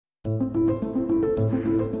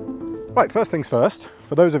Right, first things first,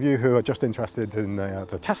 for those of you who are just interested in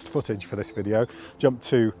the test footage for this video, jump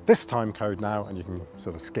to this time code now and you can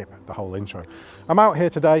sort of skip the whole intro. I'm out here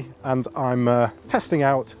today and I'm testing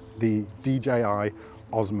out the DJI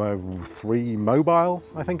Osmo 3 Mobile,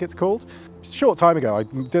 I think it's called. A short time ago I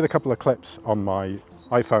did a couple of clips on my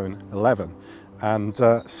iPhone 11 and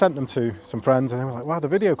sent them to some friends and they were like, wow, the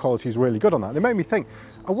video quality is really good on that. And it made me think,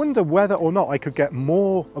 I wonder whether or not I could get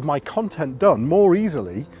more of my content done more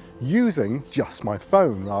easily using just my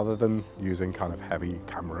phone rather than using kind of heavy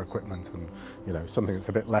camera equipment and, you know, something that's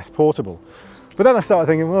a bit less portable. But then I started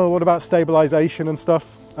thinking, well, what about stabilization and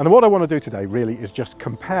stuff? And what I want to do today really is just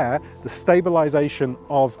compare the stabilization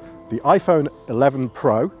of the iPhone 11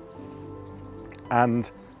 Pro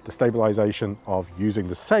and the stabilization of using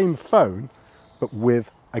the same phone but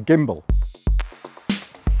with a gimbal.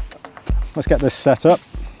 Let's get this set up.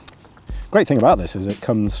 Great thing about this is it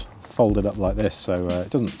comes folded up like this, so it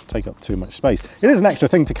doesn't take up too much space. It is an extra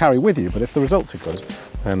thing to carry with you, but if the results are good,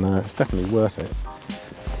 then it's definitely worth it.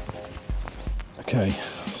 Okay,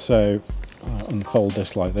 so unfold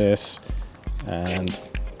this like this, and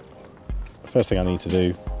the first thing I need to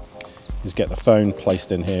do is get the phone placed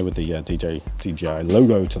in here with the DJI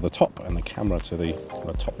logo to the top and the camera to the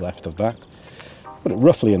top left of that. Put it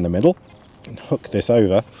roughly in the middle and hook this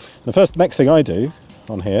over. The next thing I do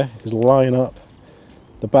on here is line up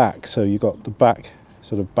the back, so you've got the back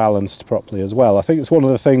sort of balanced properly as well. I think it's one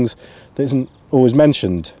of the things that isn't always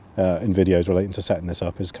mentioned in videos relating to setting this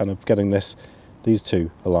up, is kind of getting these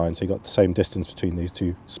two aligned, so you've got the same distance between these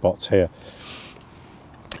two spots here.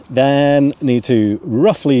 Then need to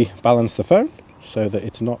roughly balance the phone so that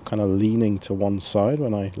it's not kind of leaning to one side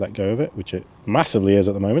when I let go of it, which it massively is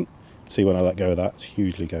at the moment. See, when I let go of that, it's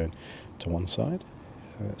hugely going to one side.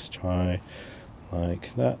 Let's try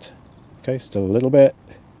like that. Okay, still a little bit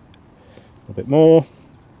more.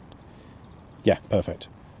 Yeah, perfect.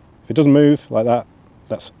 If it doesn't move like that,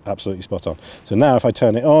 that's absolutely spot on. So now if I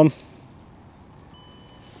turn it on,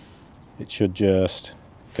 it should just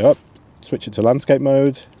go up, switch it to landscape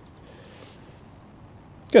mode.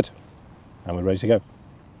 Good, and we're ready to go.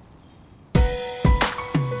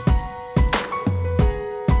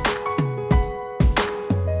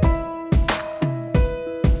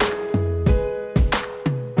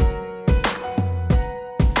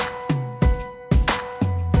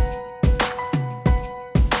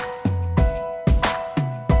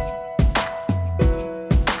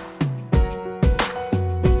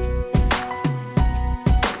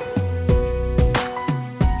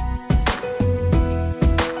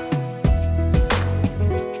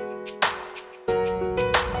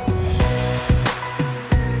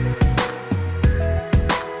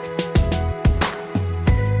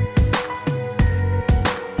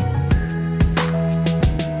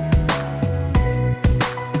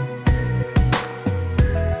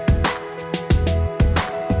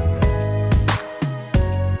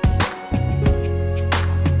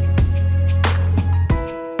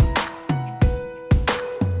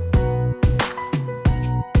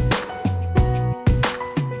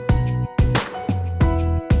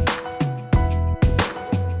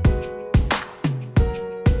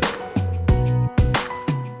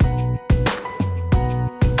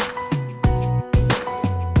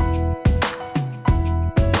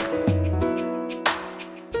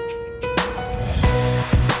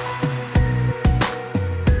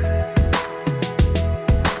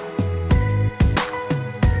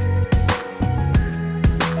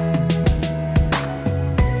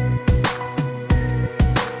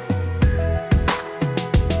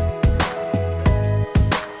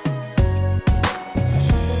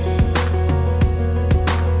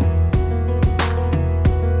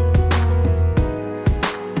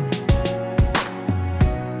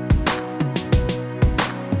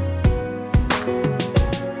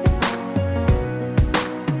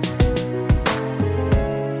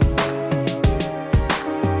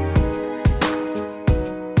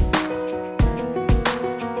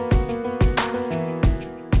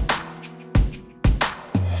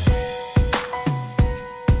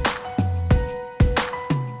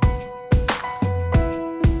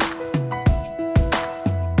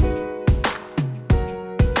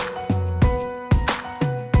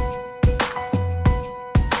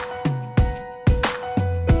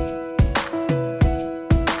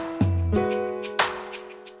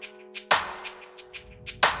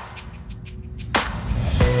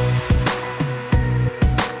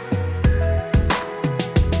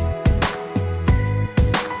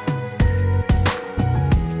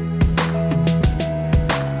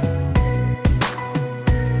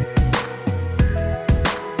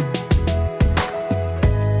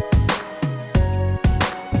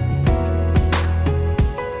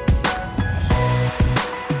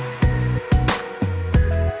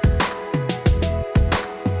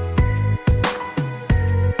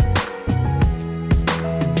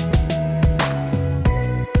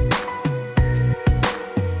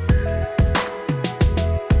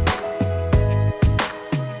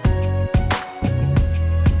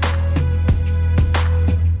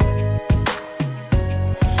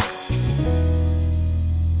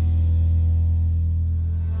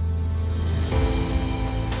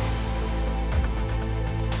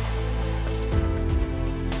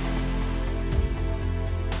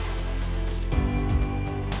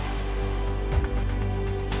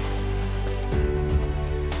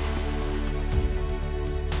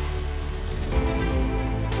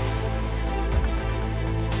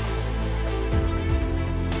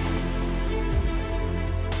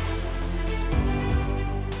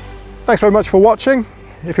 Thanks very much for watching.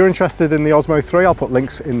 If you're interested in the Osmo 3, I'll put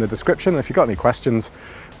links in the description. If you've got any questions,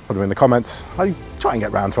 put them in the comments. I try and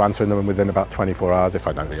get round to answering them within about 24 hours if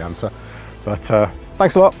I know the answer. But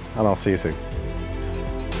thanks a lot, and I'll see you soon.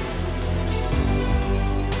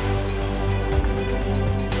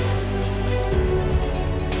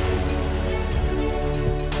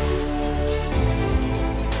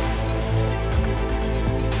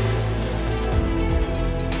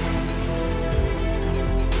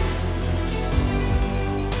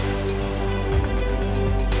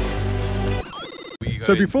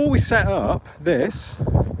 So before we set up this,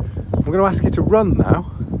 I'm going to ask you to run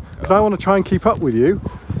now, because I want to try and keep up with you.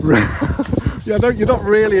 Yeah, no, you're not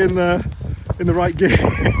really in the right gear.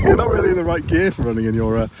 You're not really in the right gear for running in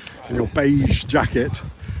your beige jacket.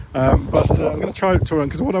 But I'm going to try to run,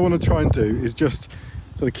 because what I want to try and do is just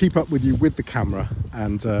sort of keep up with you with the camera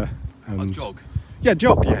and jog. Yeah,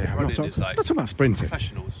 jog. Yeah, running not is like talking about sprinting.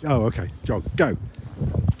 Professionals. Oh, okay. Jog. Go.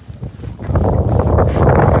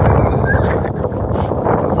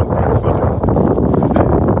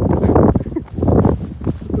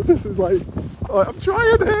 This is like, oh, I'm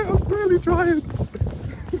trying here, I'm really trying.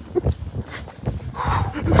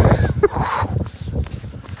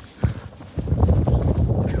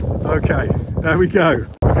 Okay, there we go.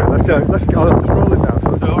 Okay, let's go. I'm just rolling now. So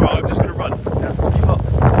alright, I'm just going to run. Yeah. Keep up.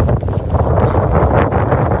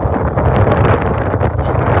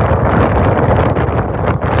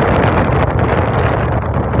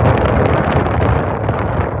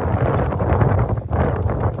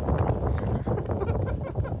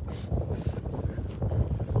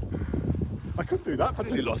 I could do that. I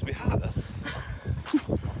nearly lost my hat then.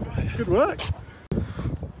 Right. Good work.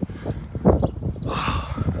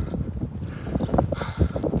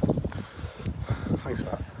 Thanks for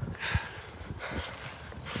that.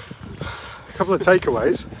 A couple of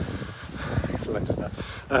takeaways. The lens is there.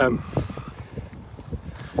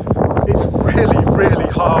 It's really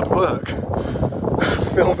hard work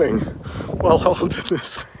filming while holding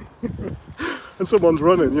this thing. And someone's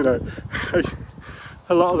running, you know.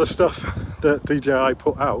 A lot of the stuff that DJI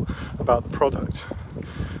put out about the product,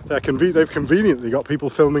 they've conveniently got people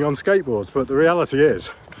filming on skateboards, but the reality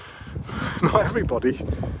is not everybody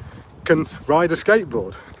can ride a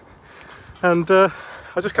skateboard. And I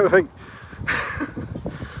just kind of think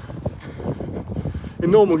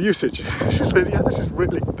in normal usage, it's just, yeah, this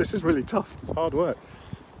is really tough. It's hard work.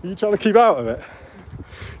 Are you trying to keep out of it?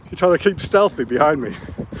 You're trying to keep stealthy behind me.